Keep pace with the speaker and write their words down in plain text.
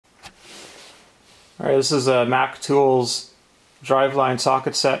Alright, this is a Mac Tools Driveline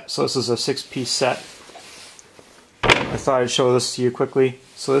socket set. So this is a 6-piece set. I thought I'd show this to you quickly.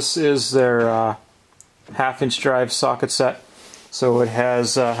 So this is their half-inch drive socket set. So it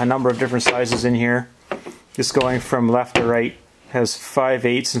has a number of different sizes in here. Just going from left to right. It has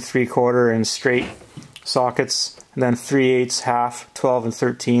 5/8 and 3/4 in straight sockets, and then 3/8, half, 12 and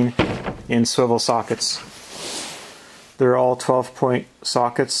 13 in swivel sockets. They're all 12-point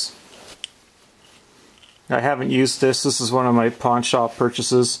sockets. I haven't used this. This is one of my pawn shop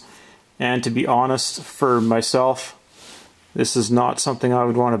purchases, and to be honest, for myself, this is not something I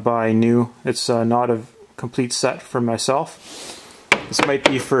would want to buy new. It's not a complete set for myself. This might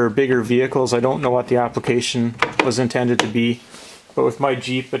be for bigger vehicles. I don't know what the application was intended to be, but with my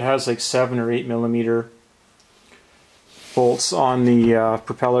Jeep it has like 7 or 8 millimeter bolts on the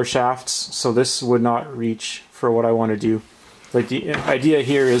propeller shafts, so this would not reach for what I want to do. Like, the idea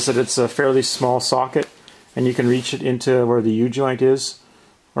here is that it's a fairly small socket and you can reach it into where the U-joint is,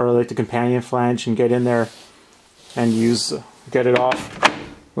 or like the companion flange, and get in there and get it off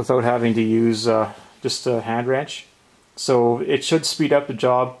without having to use just a hand wrench. So it should speed up the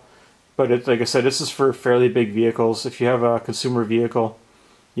job, but like I said, this is for fairly big vehicles. If you have a consumer vehicle,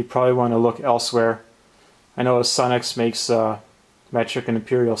 you probably want to look elsewhere. I know Sunex makes metric and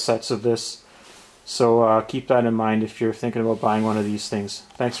imperial sets of this, so keep that in mind if you're thinking about buying one of these things.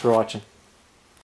 Thanks for watching.